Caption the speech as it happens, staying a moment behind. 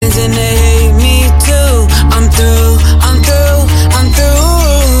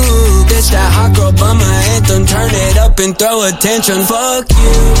and throw attention. Fuck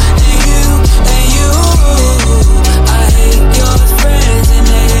you and you and you. I hate your friends and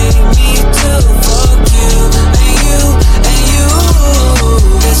they hate me too. Fuck you and you and you.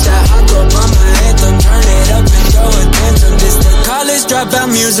 It's that hot girl by my anthem. Turn it up and throw attention. This the college dropout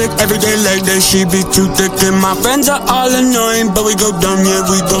music. Every day like that she be too thick. And my friends are all annoying, but we go dumb, yeah,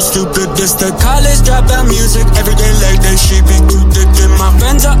 we go stupid. This the college dropout music. Every day like that she be too thick. And my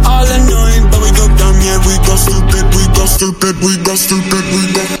friends are all annoying, but we go dumb, yeah, we go stupid. We go stupid, we go stupid,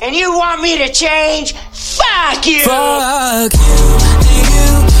 we go. And you want me to change? Fuck you! Fuck you and you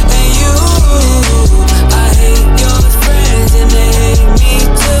and you. I hate your friends and they hate me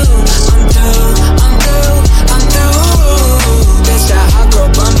too. I'm through. That's that hot girl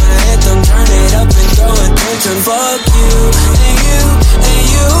by my anthem. Turn it up and throw attention. Fuck you and you and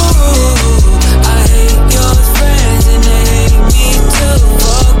you. I hate your friends and they hate me too.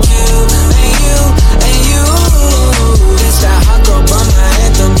 Fuck you and you and you. That's that hot girl by my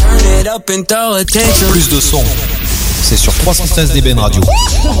anthem. Turn it up and throw attention. Plus de son, c'est sur 316 DBN Radio,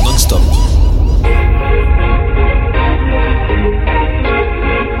 non-stop.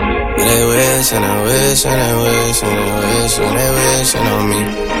 They wish and they wish and they wish and they wish and they wishing on me.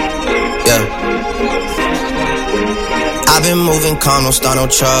 Yeah. I've been moving calm, don't start no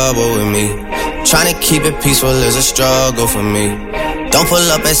trouble with me. Trying to keep it peaceful is a struggle for me. Don't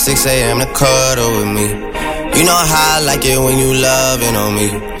pull up at 6 a.m. to cuddle with me. You know how I like it when you loving on me.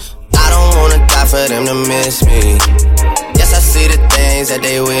 I don't wanna die for them to miss me. Yes, I see the things that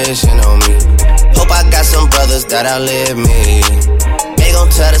they wishing on me. Hope I got some brothers that outlive me. They gon'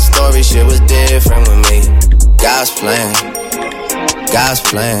 tell the story, shit was different with me. God's plan, God's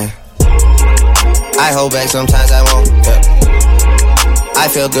plan. I hold back, sometimes I won't, yeah. I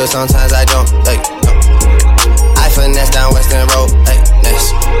feel good, sometimes I don't, hey, no. I finesse down Western Road, hey,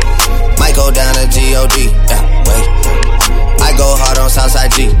 next. Might go down to G.O.D., yeah, wait. I go hard on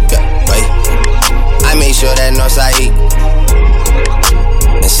Southside G, yeah, wait. I make sure that Northside E.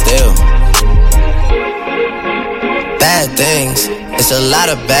 And still bad things. It's a lot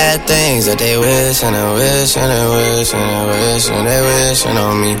of bad things that they wish and they wish and they wish and they wish and they wishing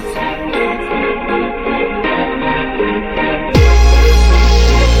on me.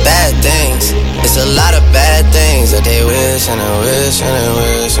 Bad things. It's a lot of bad things that they wish and they wish and they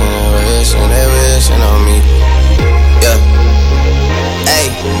wish and they wish and they wishing on me. Yeah. Hey,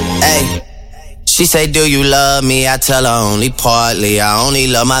 hey. She say, do you love me? I tell her only partly. I only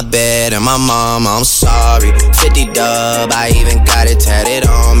love my bed and my mama, I'm sorry. 50 dub, I even got it tatted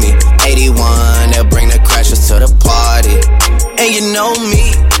on me. 81, they'll bring the crashers to the party. And you know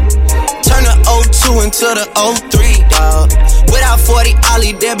me, turn the 02 into the 03, dawg. Without 40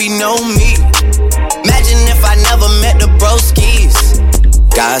 Ollie, there be no me. Imagine if I never met the broskies.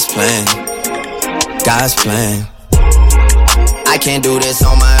 God's plan, God's plan. I can't do this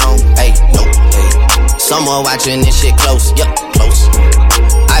on my own, hey, no, hey. Someone watching this shit close, yup, close.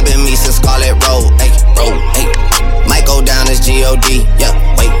 I've been me since Scarlet Road, hey, road, hey. Might go down as G.O.D., yeah,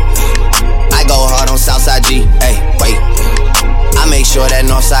 wait. I go hard on Southside G, hey, wait. I make sure that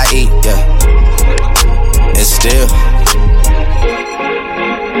Northside E, yeah. And still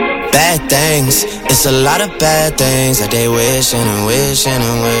bad things. It's a lot of bad things that they wishing and wishing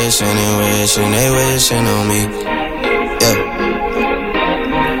and wishing and wishing. They wishing on me, yeah.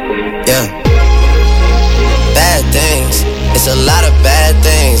 Yeah. Bad things. It's a lot of bad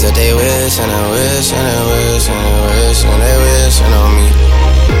things that they wish and they wish and they wish and they wish and they wishing on me.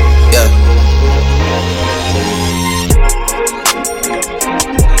 Yeah.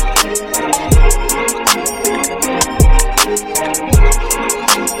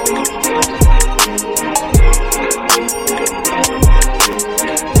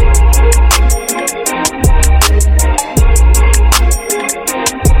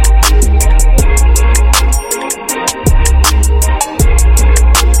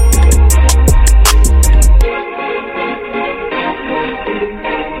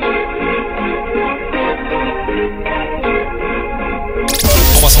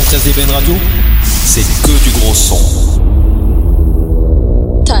 DBN Radio, c'est que du gros son.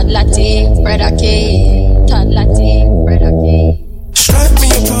 Todd Latte, Brother K. Todd Latte, Brother K. Strike me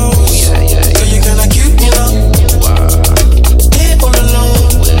a pose, girl, you kinda cute, you know. Get all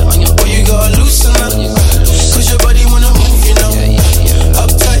alone, boy, you gotta loosen up. Cause your body wanna move, you know.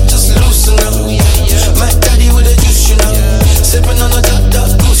 Uptight, just loosen up. My daddy with a juice, you know. Sipping on a top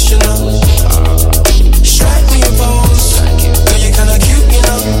goose, you know. Strike me a pose, girl, you kinda cute, you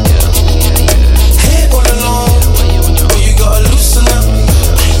know. Head all alone, boy, you gotta loosen up.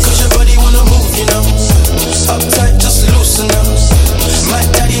 Cause your body wanna move, you know. Uptight, just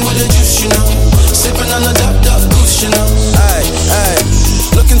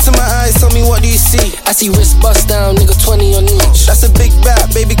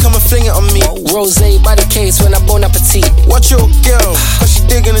fling it on me. Rosé by the case when I bon appetit. Watch your girl, cause she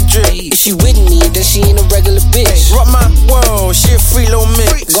digging the drip. If she with me, then she ain't a regular bitch. Rock my world, she a free low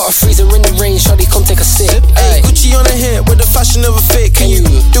mix. Got a freezer in the rain, shawty come take a sip. Ay, Gucci on the hip with the fashion of a fit. Can you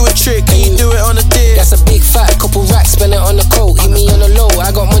do a trick? Can you do it on the dick? That's a big fat, couple racks, spend it on the coat. Hit me on the low,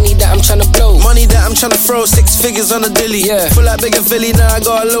 I got money that I'm tryna blow. Money that I'm tryna throw, 6 figures on the dilly. Yeah. Feel like bigger Philly, now I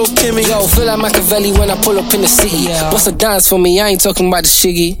got a little Kimmy. Yo, feel like Machiavelli when I pull up in the city. What's a dance for me? I ain't talking about the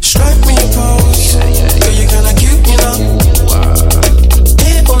shiggy. Strike me a pose, girl, you kinda cute, you know.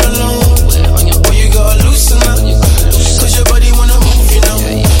 Hit all alone, boy, you gotta loosen up. Cause your body wanna move, you know.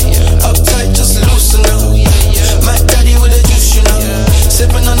 Uptight, just loosen up. My daddy with the juice, you know.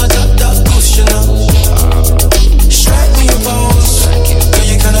 Sipping on a dark goose, you know. Strike me a pose, girl,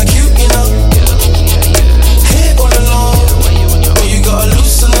 you kinda cute, you know. Hit all alone, boy, you gotta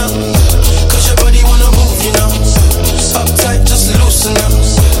loosen up. Cause your body wanna move, you know. Uptight, just loosen up.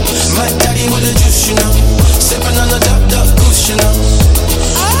 My daddy with the juice, you know. Sipping on a dark goose, you know.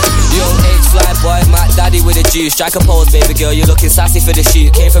 Yo, H-Fly boy, my daddy with a juice. Strike a pose, baby girl, you looking sassy for the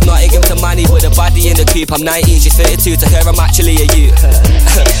shoot. Came from Nottingham to Manny with a body in the coop. I'm 19, she's 32, to her I'm actually a youth.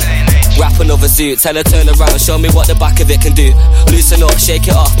 Wrap another suit, tell her turn around, show me what the back of it can do. Loosen up, shake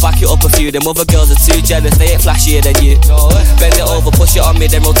it off, back it up a few. Them other girls are too jealous, they ain't flashier than you. Bend it over, push it on me,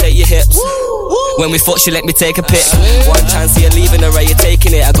 then rotate your hips. When we fuck, she let me take a pic. One chance, you're leaving her, you're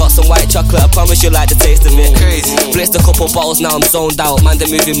taking it. I got some white chocolate, I promise you like the taste of it. Blitzed a couple bottles, now I'm zoned out. Man,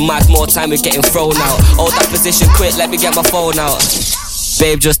 they're moving mad, more time we're getting thrown out. Hold that position quick, let me get my phone out.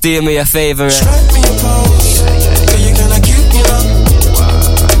 Babe, just do me a favor. Strike me a pose, girl, you kinda cute, you know.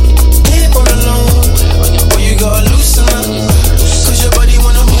 Hit all alone, boy, you gotta loosen up. Cause your body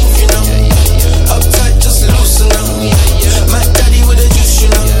wanna move, you know. Uptight, just loosen up. My daddy with the juice, you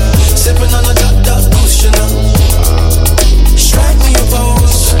know. Sipping on a dark goose, you know. Strike me a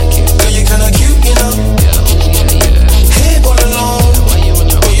pose, girl, you kinda cute, you know. Hit all alone, boy,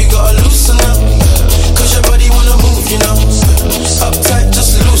 you gotta loosen up. Cause your body wanna move, you know. Uptight,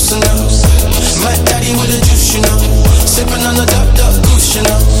 just loosen up. My daddy with the juice, you know. Sipping on a dark goose, you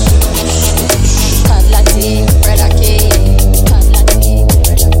know. Latte, bread a cake. Latte,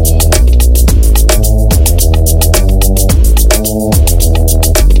 bread a cake.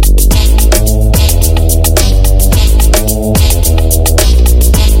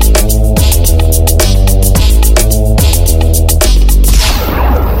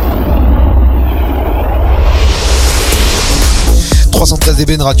 313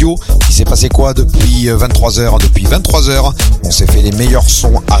 DBN Radio. Il s'est passé quoi depuis 23h? Depuis 23h, on s'est fait les meilleurs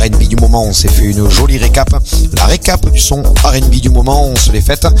sons R&B du moment. On s'est fait une jolie récap. La récap du son R&B du moment, on se l'est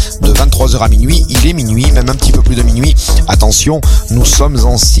faite de 23h à minuit. Il est minuit, même un petit peu plus de minuit. Attention, nous sommes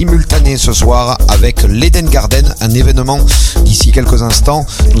en simultané ce soir avec l'Eden Garden, un événement d'ici quelques instants.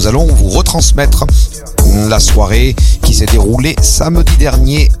 Nous allons vous retransmettre la soirée qui s'est déroulée samedi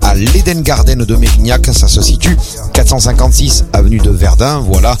dernier à l'Eden Garden de Mérignac. Ça se situe 456 avenue de Verdun.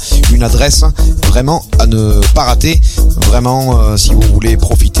 Voilà une adresse vraiment à ne pas rater. Vraiment, si vous voulez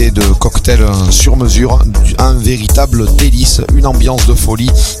profiter de cocktails sur mesure, un véritable délice, une ambiance de folie.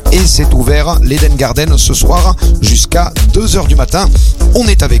 Et c'est ouvert l'Eden Garden ce soir jusqu'à 2h du matin. On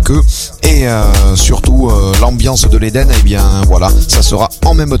est avec eux et surtout l'ambiance de l'Eden, eh bien voilà, ça sera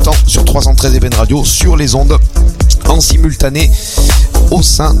en même temps sur 313 DBN Radio sur les ondes en simultané au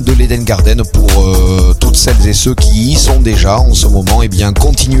sein de l'Eden Garden pour toutes celles et ceux qui y sont déjà en ce moment. Et bien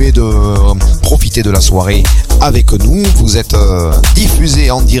continuez de profiter de la soirée avec nous. Vous êtes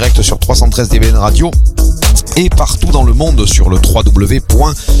diffusés en direct sur 313 DBN Radio et partout dans le monde sur le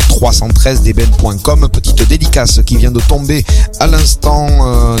www.313dbn.com. Petite dédicace qui vient de tomber à l'instant,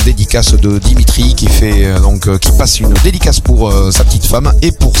 dédicace de Dimitri qui fait qui passe une dédicace pour sa petite femme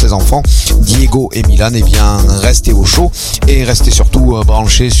et pour ses enfants Diego et Milan. Et bien restez au chaud et restez surtout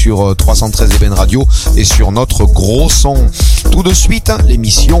branchés sur 313 DBN Radio et sur notre gros son. Tout de suite,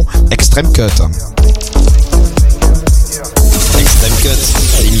 l'émission Extreme Cut. Extreme Cut,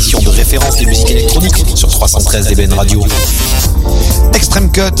 l'émission de référence des musiques électroniques sur 313 DBN Radio.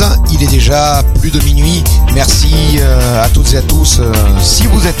 Extreme Cut, il est déjà plus de minuit. Merci à toutes et à tous. Si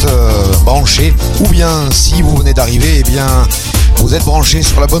vous êtes branchés ou bien si vous venez d'arriver, eh bien vous êtes branchés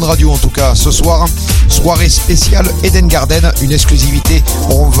sur la bonne radio. En tout cas, ce soir, soirée spéciale Eden Garden, une exclusivité.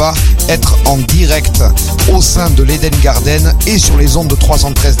 On va être en direct au sein de l'Eden Garden et sur les ondes de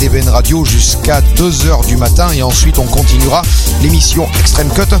 313 DBN Radio jusqu'à 2h du matin. Et ensuite, on continuera l'émission Extreme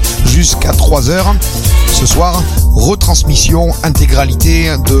Cut jusqu'à 3h. Ce soir, retransmission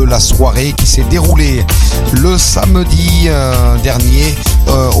intégralité de la soirée qui s'est déroulée le samedi dernier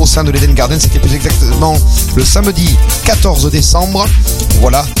au sein de l'Eden Garden. C'était plus exactement le samedi 14 décembre.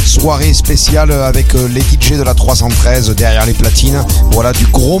 Voilà, soirée spéciale avec les DJ de la 313 derrière les platines. Voilà, du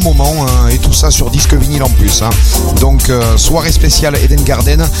gros moment et tout ça sur disque vinyle en plus. Donc soirée spéciale Eden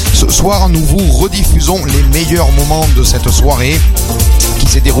Garden. Ce soir, nous vous rediffusons les meilleurs moments de cette soirée qui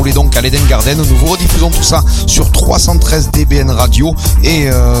s'est déroulée donc à l'Eden Garden. Nous vous rediffusons tout ça sur 313 DBN Radio et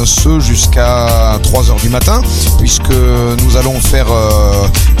ce jusqu'à 3h du matin, puisque nous allons faire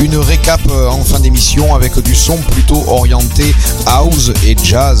une récap en fin d'émission avec du son plutôt orienté house et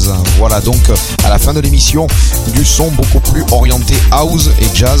jazz. Voilà, donc à la fin de l'émission, du son beaucoup plus orienté house et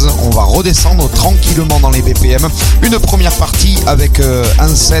jazz. On va redescendre tranquillement dans les BPM. Une première partie avec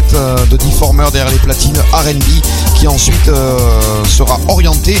un set de Deformer derrière les platines R&B qui ensuite sera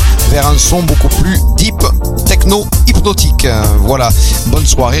orienté vers un son beaucoup plus deep, techno, hypnotique. Voilà, bonne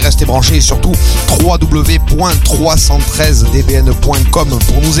soirée, restez branchés et surtout www.313dbn.com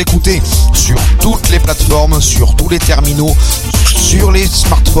pour nous écouter sur toutes les plateformes, sur tous les terminaux, sur les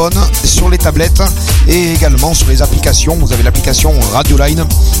smartphones, sur les tablettes et également sur les applications. Vous avez l'application Radioline,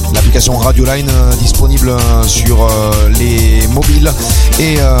 disponible sur les mobiles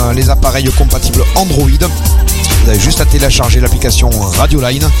et les appareils compatibles Android. Vous avez juste à télécharger l'application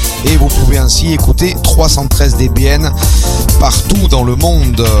Radioline et vous pouvez ainsi écouter 313 DBN partout dans le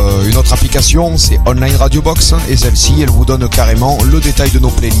monde. Une autre application, c'est Online Radio Box et celle-ci, elle vous donne carrément le détail de nos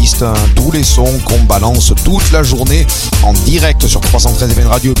playlists, tous les sons qu'on balance toute la journée en direct sur 313 DBN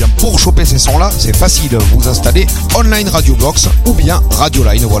Radio. Et bien pour choper ces sons-là, c'est facile, vous installez Online Radio Box ou bien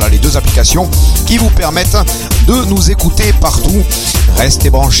Radioline. Voilà les deux applications qui vous permettent de nous écouter partout.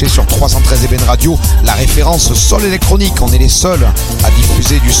 Restez branchés sur 313 DBN Radio, la référence sol électronique. On est les seuls à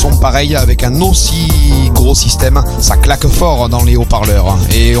diffuser du son pareil avec un aussi gros système. Ça claque fort dans les haut-parleurs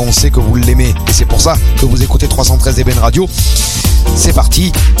et on sait que vous l'aimez et c'est pour ça que vous écoutez 313 DBN Radio. C'est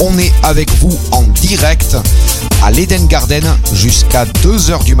parti, on est avec vous en direct à l'Eden Garden jusqu'à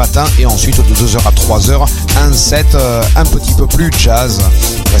 2h du matin et ensuite de 2h à 3h un set un petit peu plus jazz.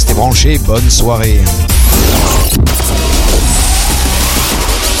 Restez branchés, bonne soirée.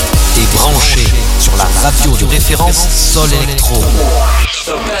 T'es branché sur la radio de référence Sol Electro.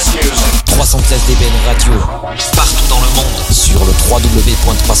 313 DBN Radio, partout dans le monde. Sur le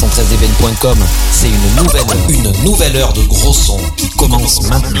www.313dbn.com. C'est une nouvelle heure de gros son qui commence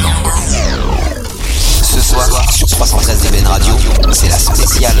maintenant. Ce soir, sur 313 DBN Radio, c'est la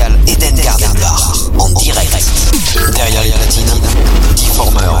spéciale Eden Garden Bar, en direct. Derrière les platines,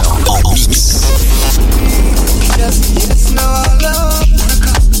 Deformer en mix.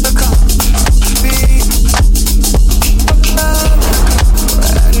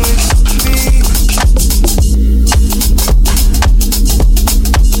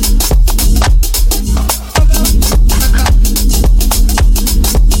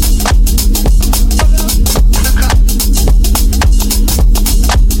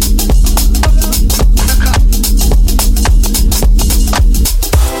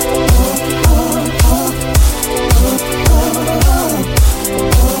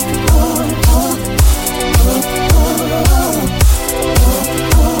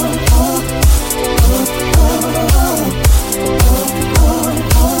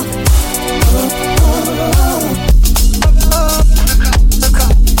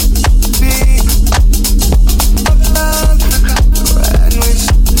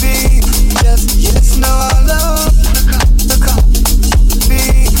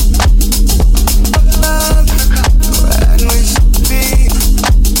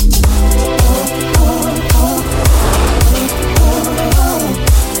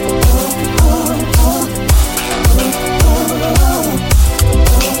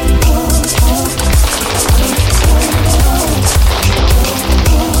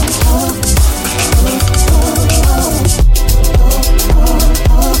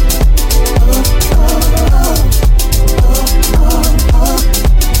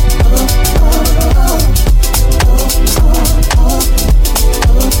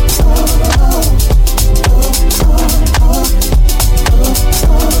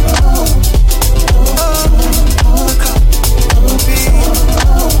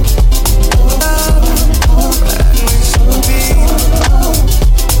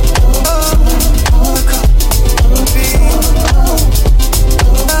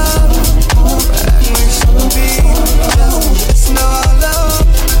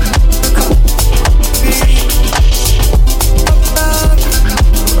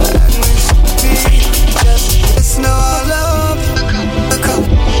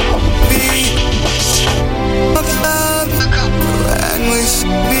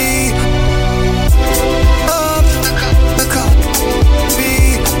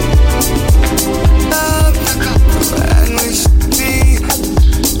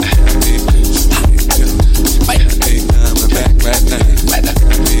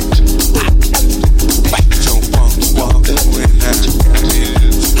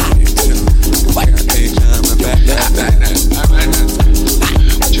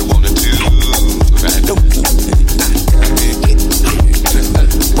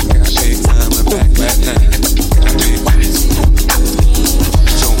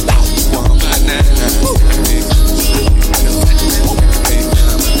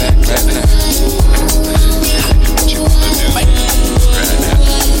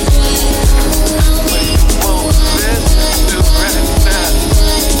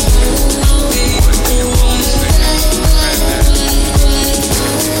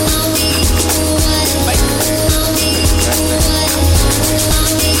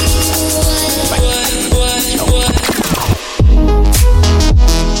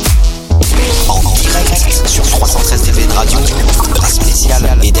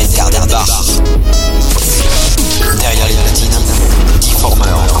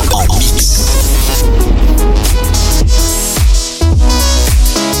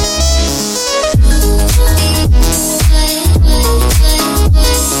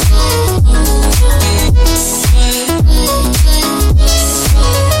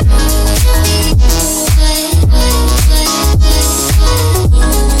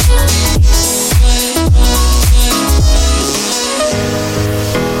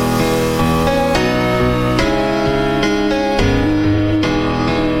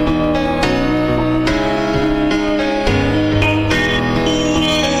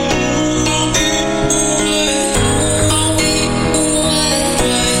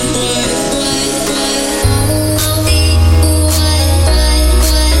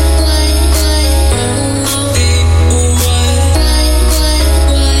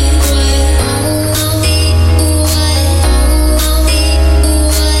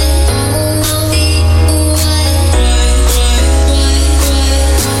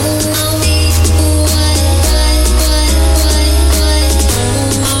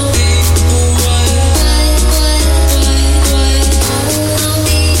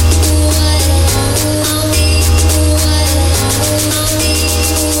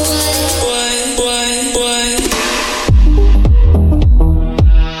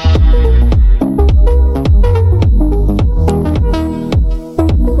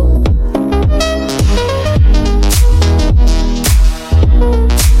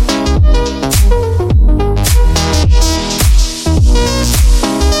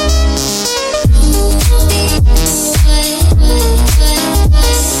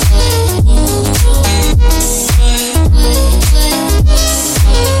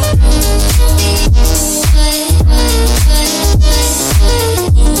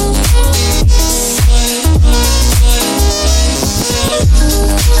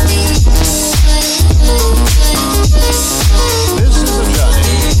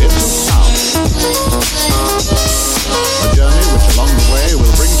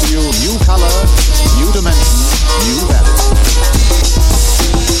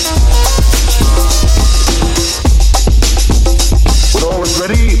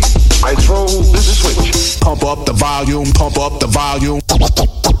 volume, pump up the volume. Pump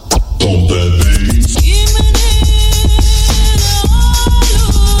that bass.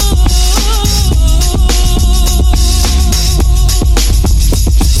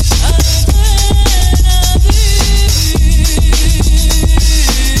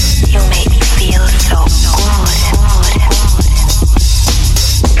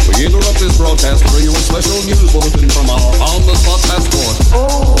 We interrupt this broadcast to bring you a special news bulletin from our on-the-spot passport.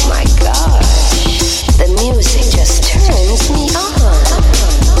 Oh my gosh, the music just turns me on.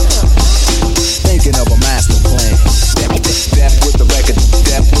 Thinking of a master plan. Death with the record,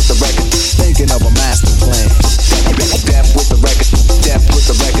 death with the record. Thinking of a master plan. Death with the record, death with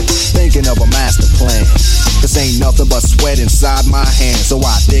the record. Thinking of a master plan. This ain't nothing but sweat inside my hands. So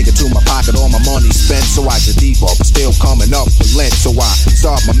I dig into my pocket, all my money spent. So I get deeper, but still coming up with lint. So I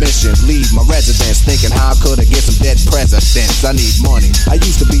start my mission, leave my residence. Thinking how could I get some dead presidents? I need money. I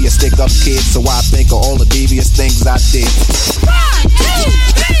used to be a stick-up kid, so I think of all the devious things I did.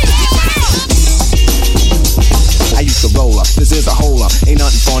 I used to roll up, this is a hole up. Ain't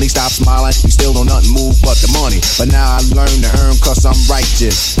nothing funny, stop smiling. You still don't nothing move but the money. But now I learn to earn cause I'm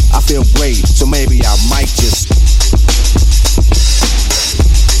righteous. I feel great, so maybe I might just.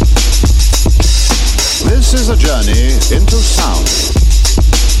 This is a journey into sound.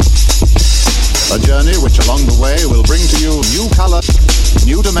 A journey which along the way will bring to you new color,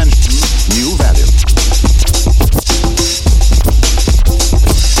 new dimension, new value.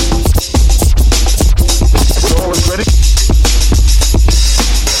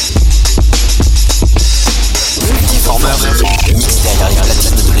 Le mix derrière les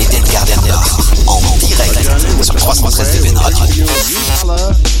platines de l'Eden Gardner en direct sur 313 DBN Radio. New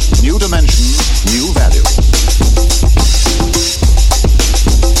color, new dimension, new value.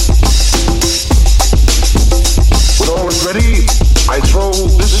 When all is ready, I throw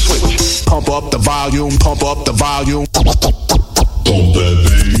this switch. Pump up the volume, pump up the volume. Pump that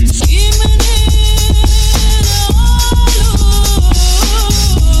bass.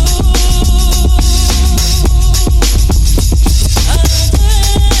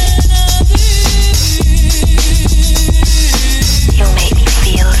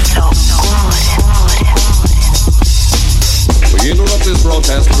 We interrupt this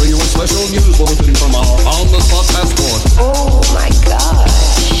broadcast to bring you a special news bulletin from our on-the-spot passport. Oh my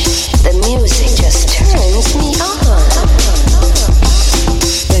gosh, the music just turns me on.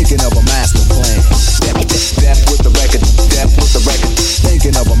 Thinking of a master plan. Death with the record, death with the record.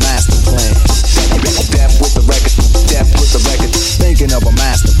 Thinking of a master plan. Death with the record, death with the record. Thinking of a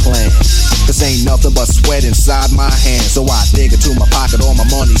master plan. This ain't nothing but sweat inside my hands. So I dig into my pocket, all my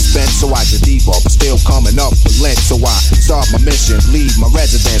money spent. So I get deeper, but still coming up with lint. So I start my mission, leave my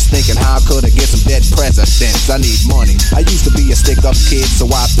residence. Thinking how could I get some dead presidents? I need money. I used to be a stick-up kid, so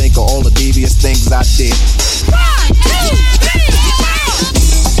I think of all the devious things I did.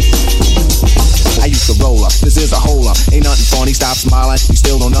 I used to roll up, this is a hole up. Ain't nothing funny, stop smiling. You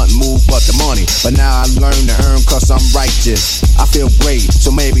still don't nothing move but the money. But now I learn to earn cause I'm righteous. I feel great,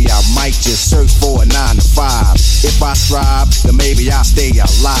 so maybe I might just search for a 9 to 5. If I strive, then maybe I'll stay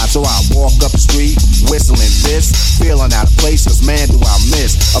alive. So I walk up the street, whistling this, feeling out of place, cause man do I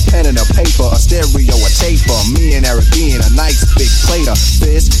miss a pen and a paper, a stereo, a taper. Me and Eric being a nice big plate of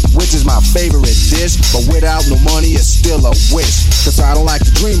fish, which is my favorite dish. But without no money, it's still a wish. Cause I don't like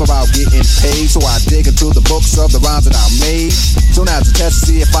to dream about getting paid. So I dig into the books of the rhymes that I made. So now to test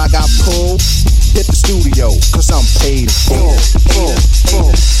to see if I got pulled, hit the studio, cause I'm paid in full.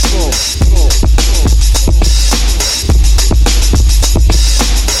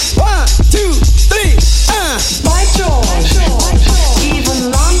 One, two, three, By George,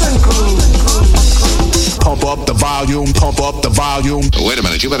 even London groove. Pump up the volume, pump up the volume. Wait a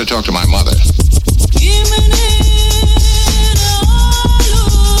minute, you better talk to my mother. Peace.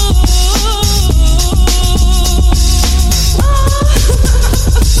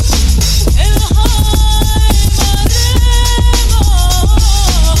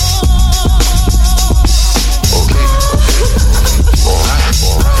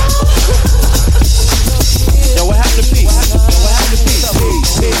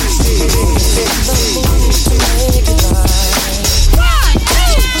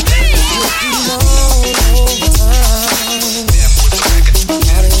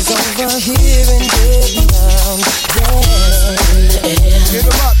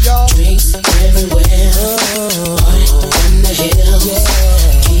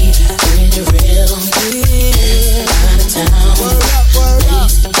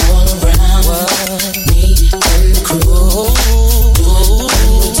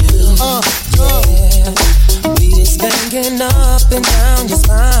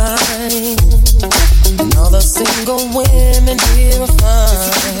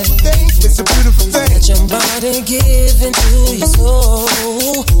 body, give into your soul.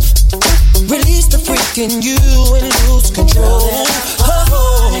 Release the freak in you and lose control.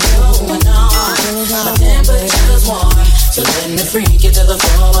 My temperature's warm, so let me freak you to the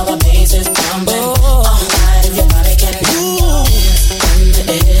floor while the bass is thumping. All night if your body can move in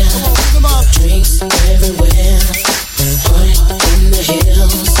the air. Drinks everywhere. Put it in the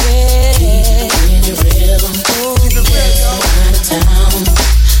hills. Keep it real. Out of town.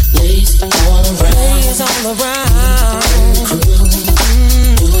 Ladies all around. Crew.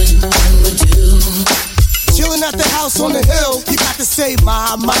 Doing what we do. Chillin' at the house on the hill, you got to say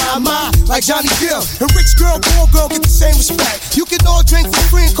my, like Johnny Gill. And rich girl, poor girl get the same respect. You can all drink for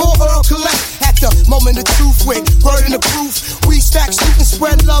free and call Earl Collect. At the moment of truth with burden of proof, we stack, shoot and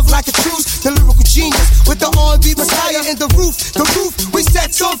spread love like a truce. The lyrical genius with the R&B Messiah and the roof, we set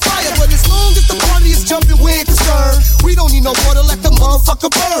on fire. But as long as the party is jumping, we ain't concerned. We don't need no water, let the motherfucker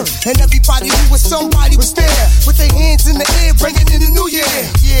burn. And everybody who was somebody was there with their hands in the air, bringing in the new year.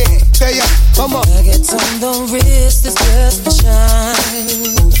 Yeah, there ya, come on. Nuggets on the wrist is just for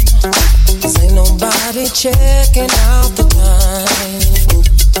shine. 'Cause ain't nobody checking out the time.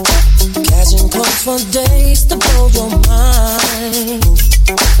 Catching close for days to blow your mind.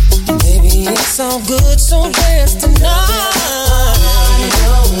 Baby, it's all good, so here's tonight.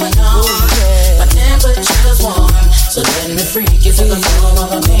 My temperature's warm, so let me freak you to the floor while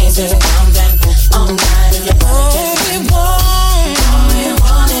the bass is pumping. All night if your body can move. All you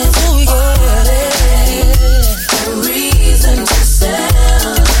want is a reason to celebrate.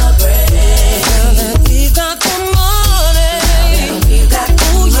 Now that we've got the money, we've got the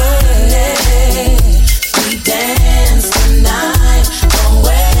money. We dance tonight,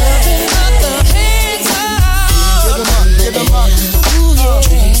 away. got the hands up. Give them up.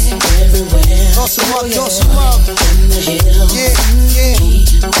 Drinks everywhere. Toss them up. In the hills. Yeah.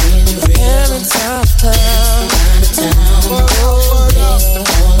 Parents out of town. Time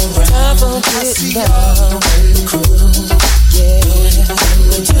for getting down. Yeah.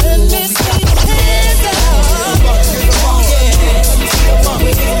 Let me see your hands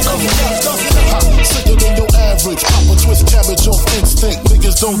Sicker than your average. Papa twist cabbage off instinct.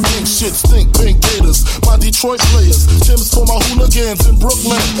 Niggas don't think shit stink. Pink Gators. My Detroit players. Tim's for my hooligans in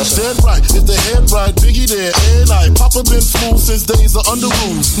Brooklyn. Dead right. If the head right, Biggie there. And I. Papa been smooth since days of under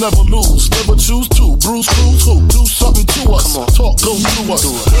rules. Never lose. Never choose to. Bruce Cruz who? Do something to us. Talk go through us.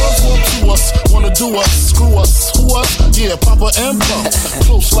 Girls want to us. Wanna do us. Screw us. Who us? Yeah, Papa and Pump.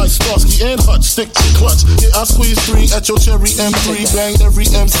 Close like Starsky and Hutch. Stick to clutch. Yeah, I squeeze 3 at your cherry M3. Bang every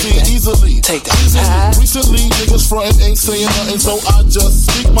MC easily. Take that. Easily. Recently, niggas frontin' ain't saying nothing, so I just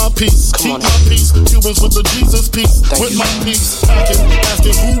speak my peace. Keep my peace. Cubans with the Jesus peace. With my peace. Packing,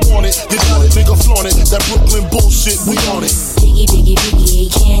 asking who want it. You got it, nigga, flaunt it. That Brooklyn bullshit, we on it. Biggie,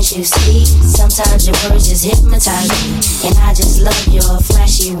 can't you see? Sometimes your words just hypnotize me. And I just love your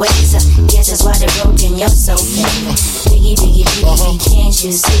flashy ways. Guess that's why they're broken, you're so fake. Biggie, can't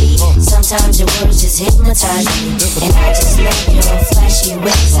you see? Sometimes your words just hypnotize me. And I just love your flashy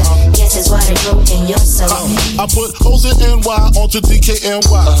ways. Guess that's why they're broken, you're so fake. I put hoes in NY onto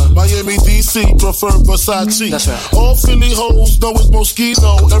DKNY. Miami, DC, prefer Versace. That's right. All Philly hoes know it's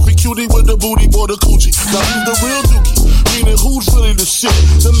Moschino. Every cutie with the booty, boy, the coochie. Now who's the real dookie? Meaning who's really the shit?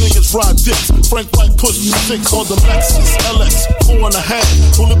 Them niggas ride dicks. Frank White push me 6 on the Lexus LX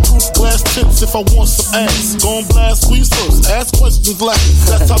 4.5. Bulletproof glass tips if I want some ass. Gon' blast squeeze first, ask questions last.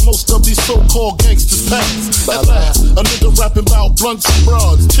 That's how most of these so-called gangsters pass. At last, a nigga rapping about blunts and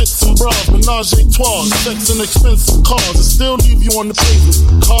bras, tits and bras, menage a trois, sex and expensive cars, and still leave you on the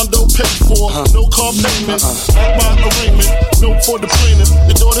pavement. Condo paid for, no car payment. At my arraignment, no for the plaintiff.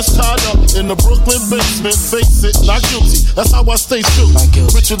 Your daughter's tied up in the Brooklyn basement. Face it, not guilty. That's how I stay true.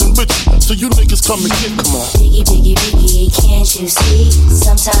 Richer than richer, so you niggas come and get. Come on. Biggie, can't you see?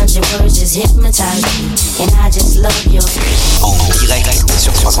 Sometimes your words just hypnotize me. And I just love your. En direct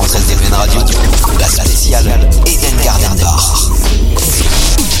sur 313 DBN Radio, la spéciale Eden Garden Bar.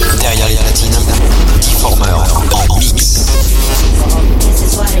 Derrière les platines, Deformer en mix.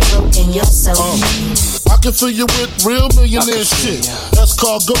 I can fill you with real millionaire shit. That's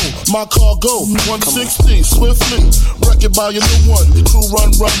cargo, my cargo. 160, swiftly. Wreck it by your new one. Your crew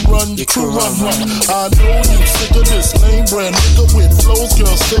run. Your crew run. I know you sick of this name brand nigga with flows.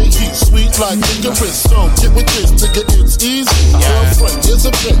 Girl, say he's sweet like licorice. So get with this, nigga, it's easy. Girlfriend, here's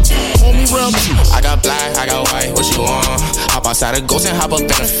a bitch. Hold me round 2. I got black, I got white, what you want? Hop outside a ghost and hop up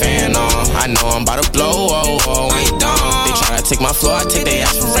in a fan on. I know I'm about to blow, oh, we dumb. They tryna take my floor, I take their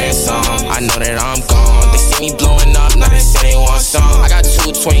ass for ransom. I know that I'm gone. They see me blowing up, now they say they want some. I got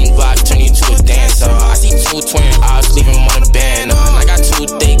 2 twin blocks, turn you to a dancer. I see 2 twin eyes, leave him on a band. I got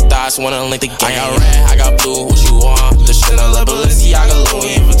 2 thick thoughts, wanna link the game. I got red, I got blue, what you want? The Chanel, Balenciaga,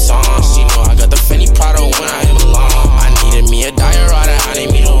 Louis Vuitton. She know I got the Fendi Prada when I hit Milan. I needed me a diorama, I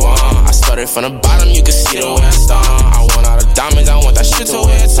need me the one. I started from the bottom, you can see the way I start. I want all the diamonds, I want that shit to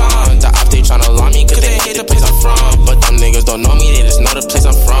wear time. The op, they tryna lie me, cause they hate the place I'm from. But them niggas don't know me, they just know the place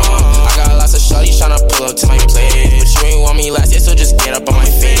I'm from. I got lots of shorties tryna pull up to my place, but you ain't want me last year, so just get up on my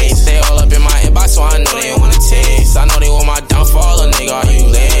face. They all up in my inbox, so I know they wanna taste. I know they want my downfall, a nigga, are you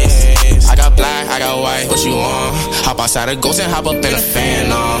lazy? I got black, I got white, what you want? Hop outside a ghost and hop up in a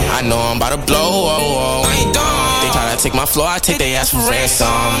fan, I know I'm about to blow, I ain't done. They try to take my floor, I take their ass for ransom.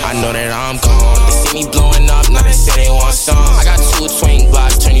 I know that I'm gone. They see me blowing up, now they say they want some. I got 2 twin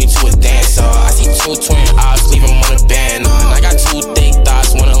blocks, turn you to a dancer. I see 2 twin eyes, leave him on a band. I got 2 thick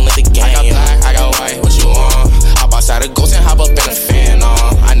thoughts, wanna link the game. I got black, I got white, what you want? Hop outside a ghost and hop up in a fan,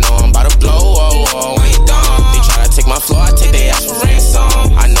 I know I'm about to blow, I ain't done. They try to take my floor, I take their ass for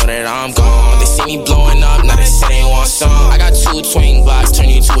ransom. I know that I'm gone. They see me blowing up, now they say they want some. I got 2 twin blocks, turn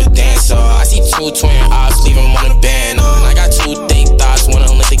you to a dancer. I see 2 twin eyes, leave him on a band. I got 2 thick thoughts,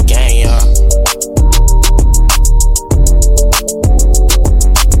 wanna link the game, yeah.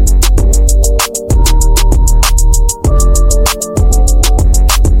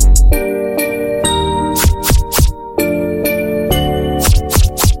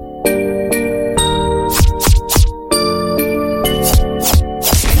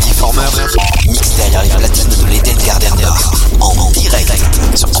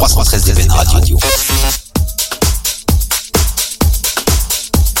 Sur 313 DBN Radio.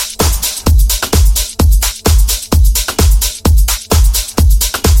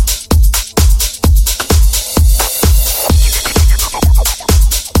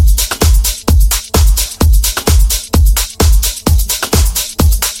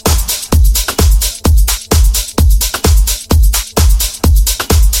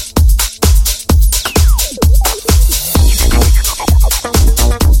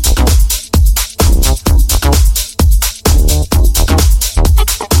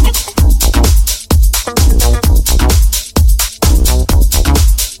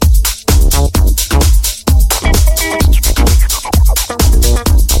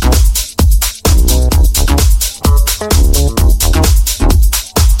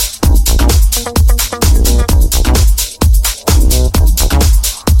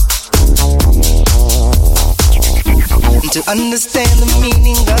 Understand the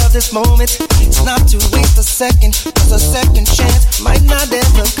meaning of this moment. It's not to waste a second, cause a second chance might not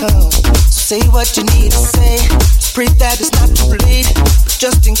ever come. So say what you need to say. Just pray that it's not too late. But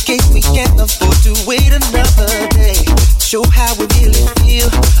just in case we can't afford to wait another day, show how we really feel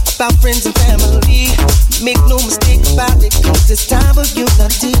about friends and family. Make no mistake about it, cause it's time for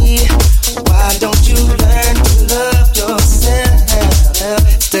unity. Why don't you learn to love yourself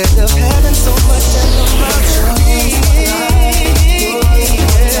instead of having so much animosity?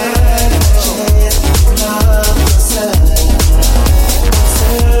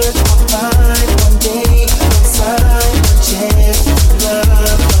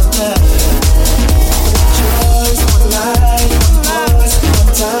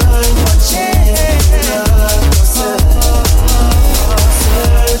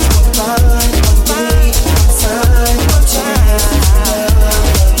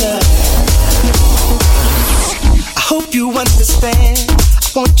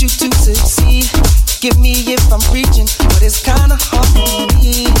 Want you to succeed. Give me if I'm preaching, but it's kinda hard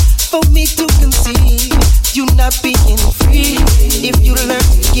for me to conceive you not being free. If you learn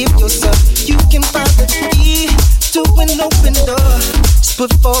to give yourself, you can find the key to an open door. Just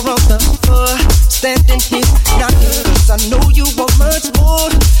put 4 on the floor, standing here knocking, cause I know you want much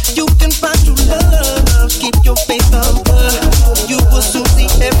more. You can find true love, keep your faith humble. You will soon see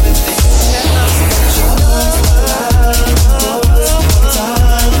everything.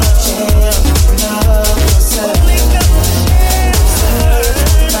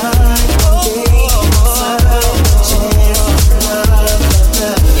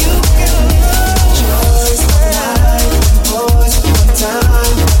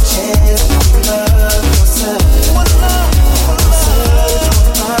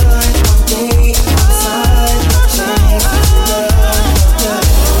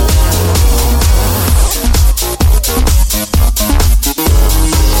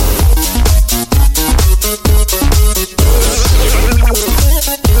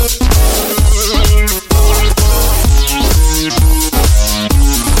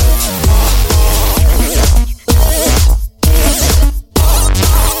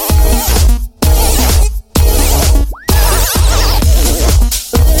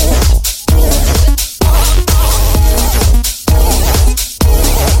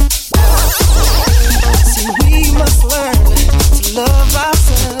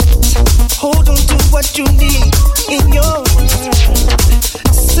 Hold on to what you need in your world.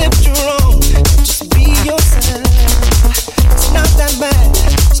 Accept your own, just be yourself. It's not that bad,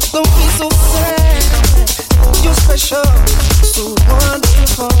 so don't be so sad. You're special, so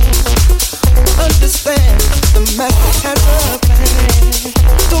wonderful. Understand, the master has a plan.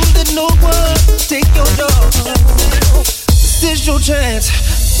 Don't let no one take your job. This is your chance,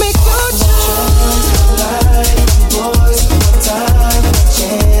 make your choice. Like boys, one time, a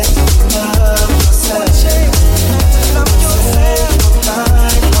chance to love yourself. Love yourself.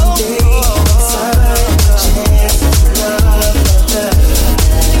 One day, one time, a chance to love yourself.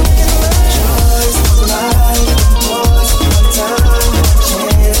 Choice of life, boys, one time, a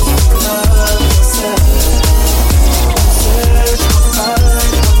chance to love yourself. Search for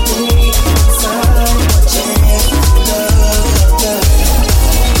find, one day, one time, a chance to love yourself.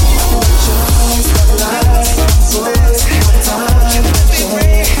 Choice of life, boys, one time, a chance to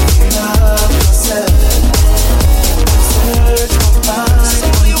love yourself. Search for find,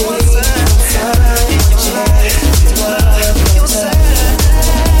 one day, one time, a chance to love yourself.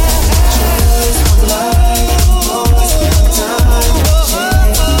 Choice of life, boys, one time, a chance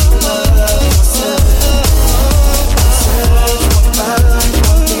to love yourself. Search for find,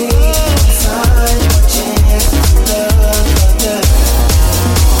 one day, one time, a chance to love yourself.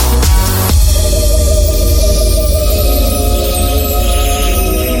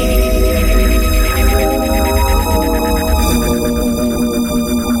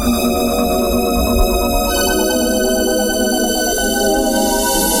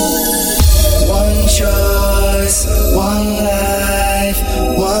 One choice, one life,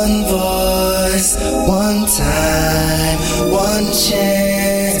 one voice, one time, one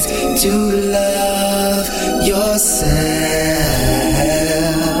chance to love yourself.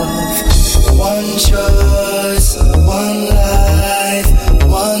 One choice, one life,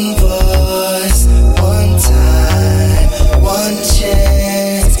 one voice, one time, one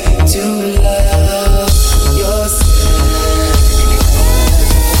chance to love yourself.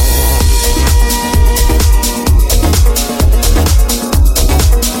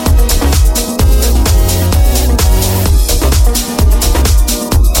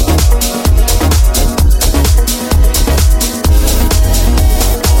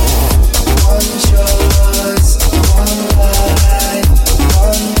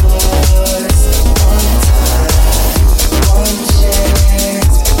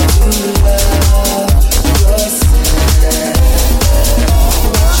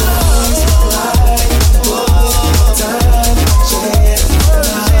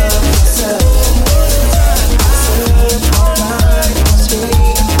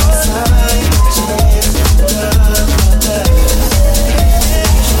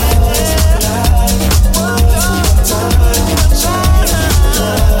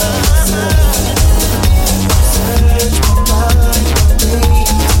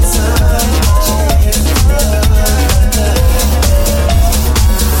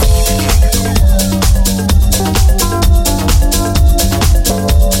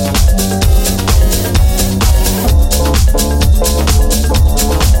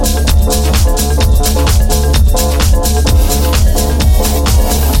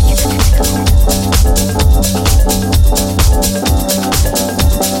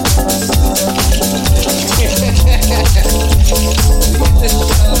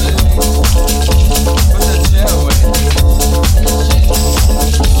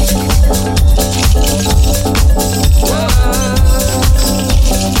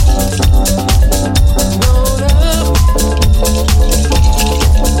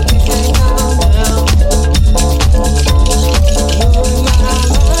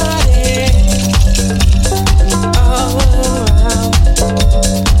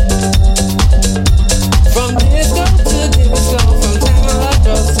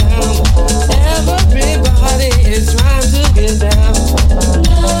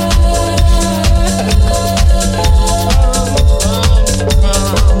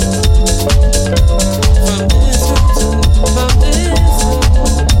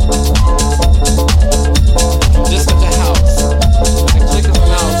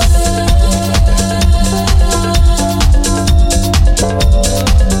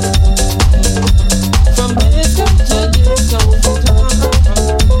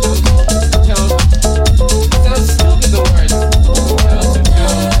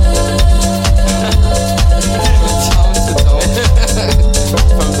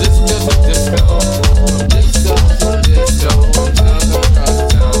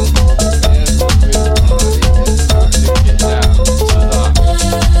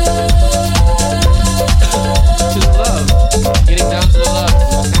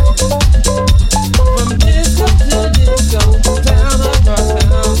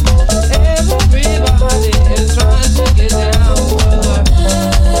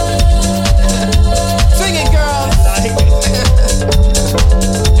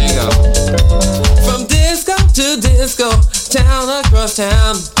 disco, town across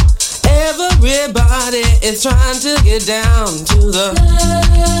town. Everybody is trying to get down to the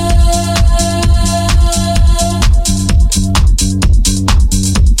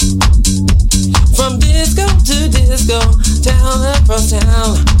from disco to disco, town across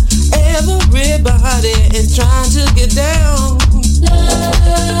town. Everybody is trying to get down.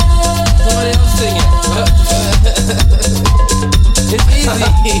 Somebody else sing it. It's easy.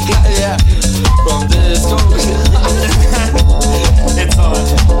 Yeah. From disco. It's on. I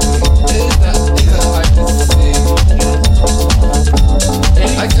can see.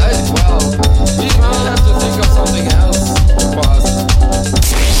 Well, we might have to think of something else.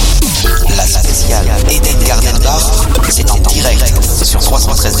 La spéciale Eden Garden Bar, c'est en direct sur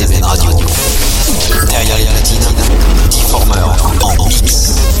 313 DBN Radio. Derrière les platines, Deformer en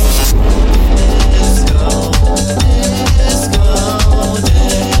mix.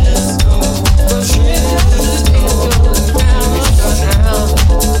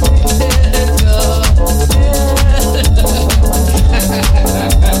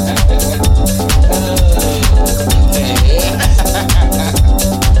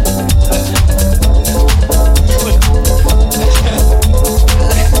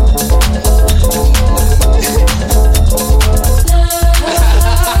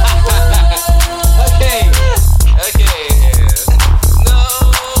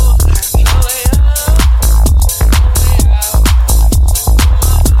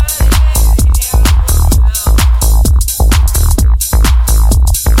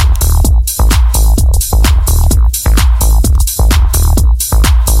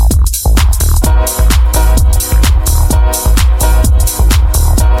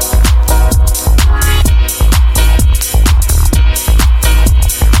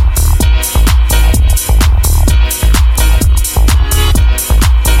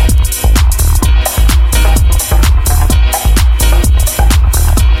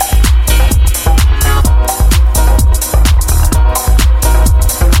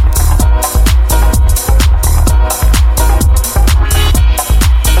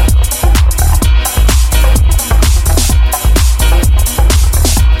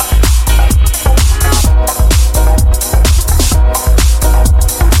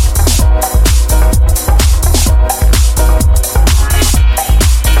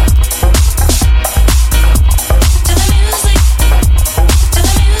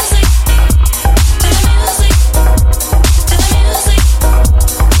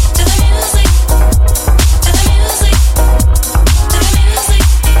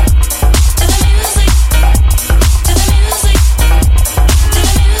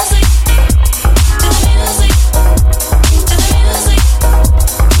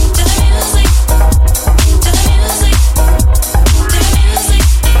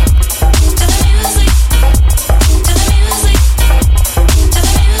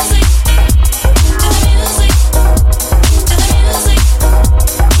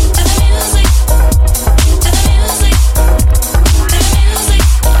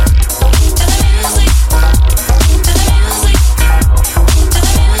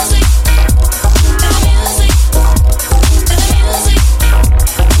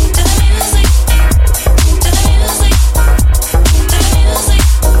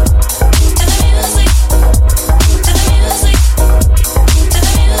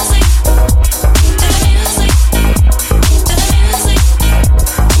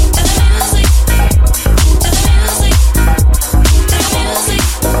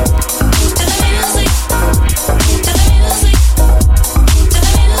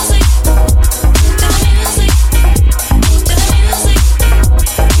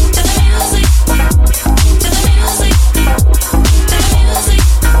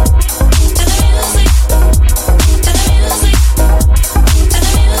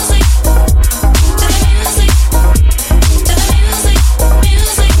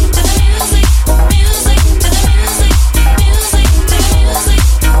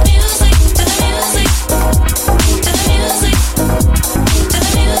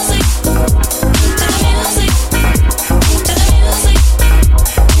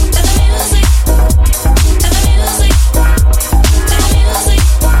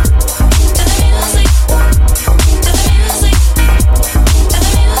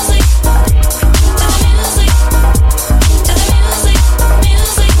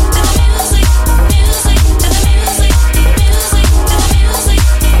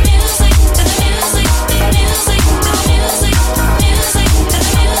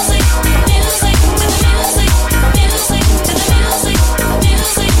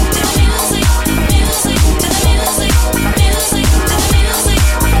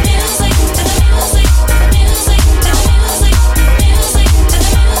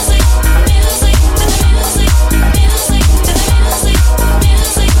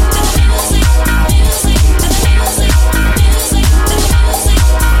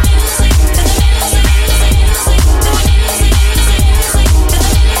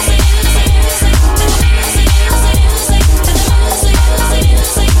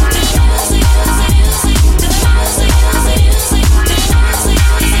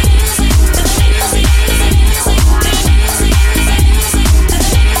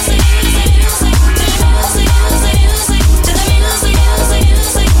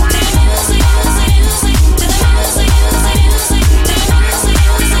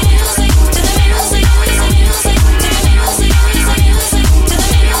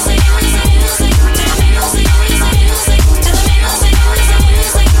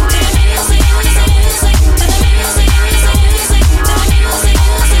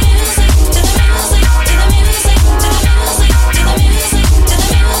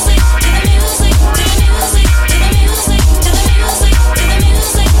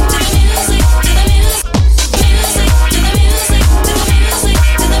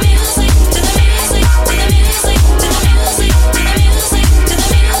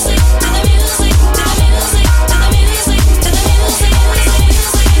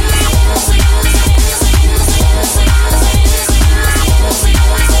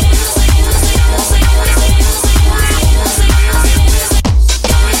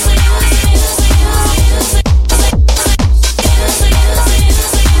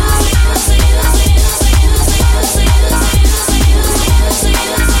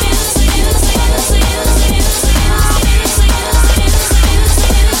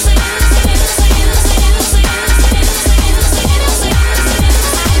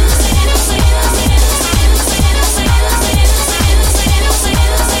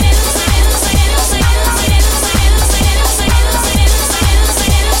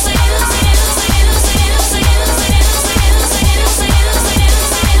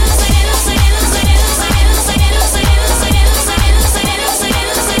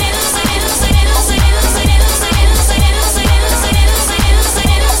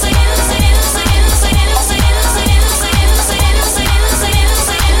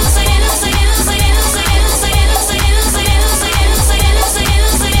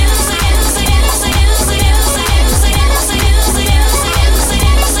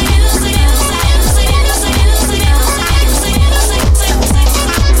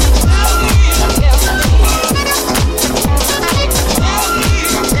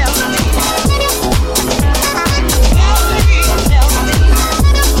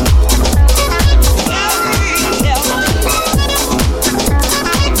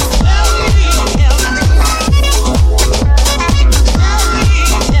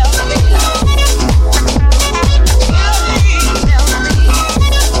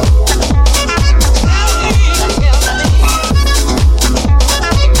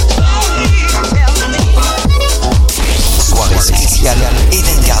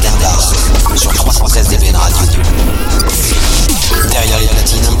 Eden Gardendas sur 313 dBn Radio. Derrière les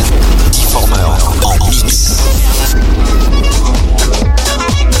platines, Deformer en mix.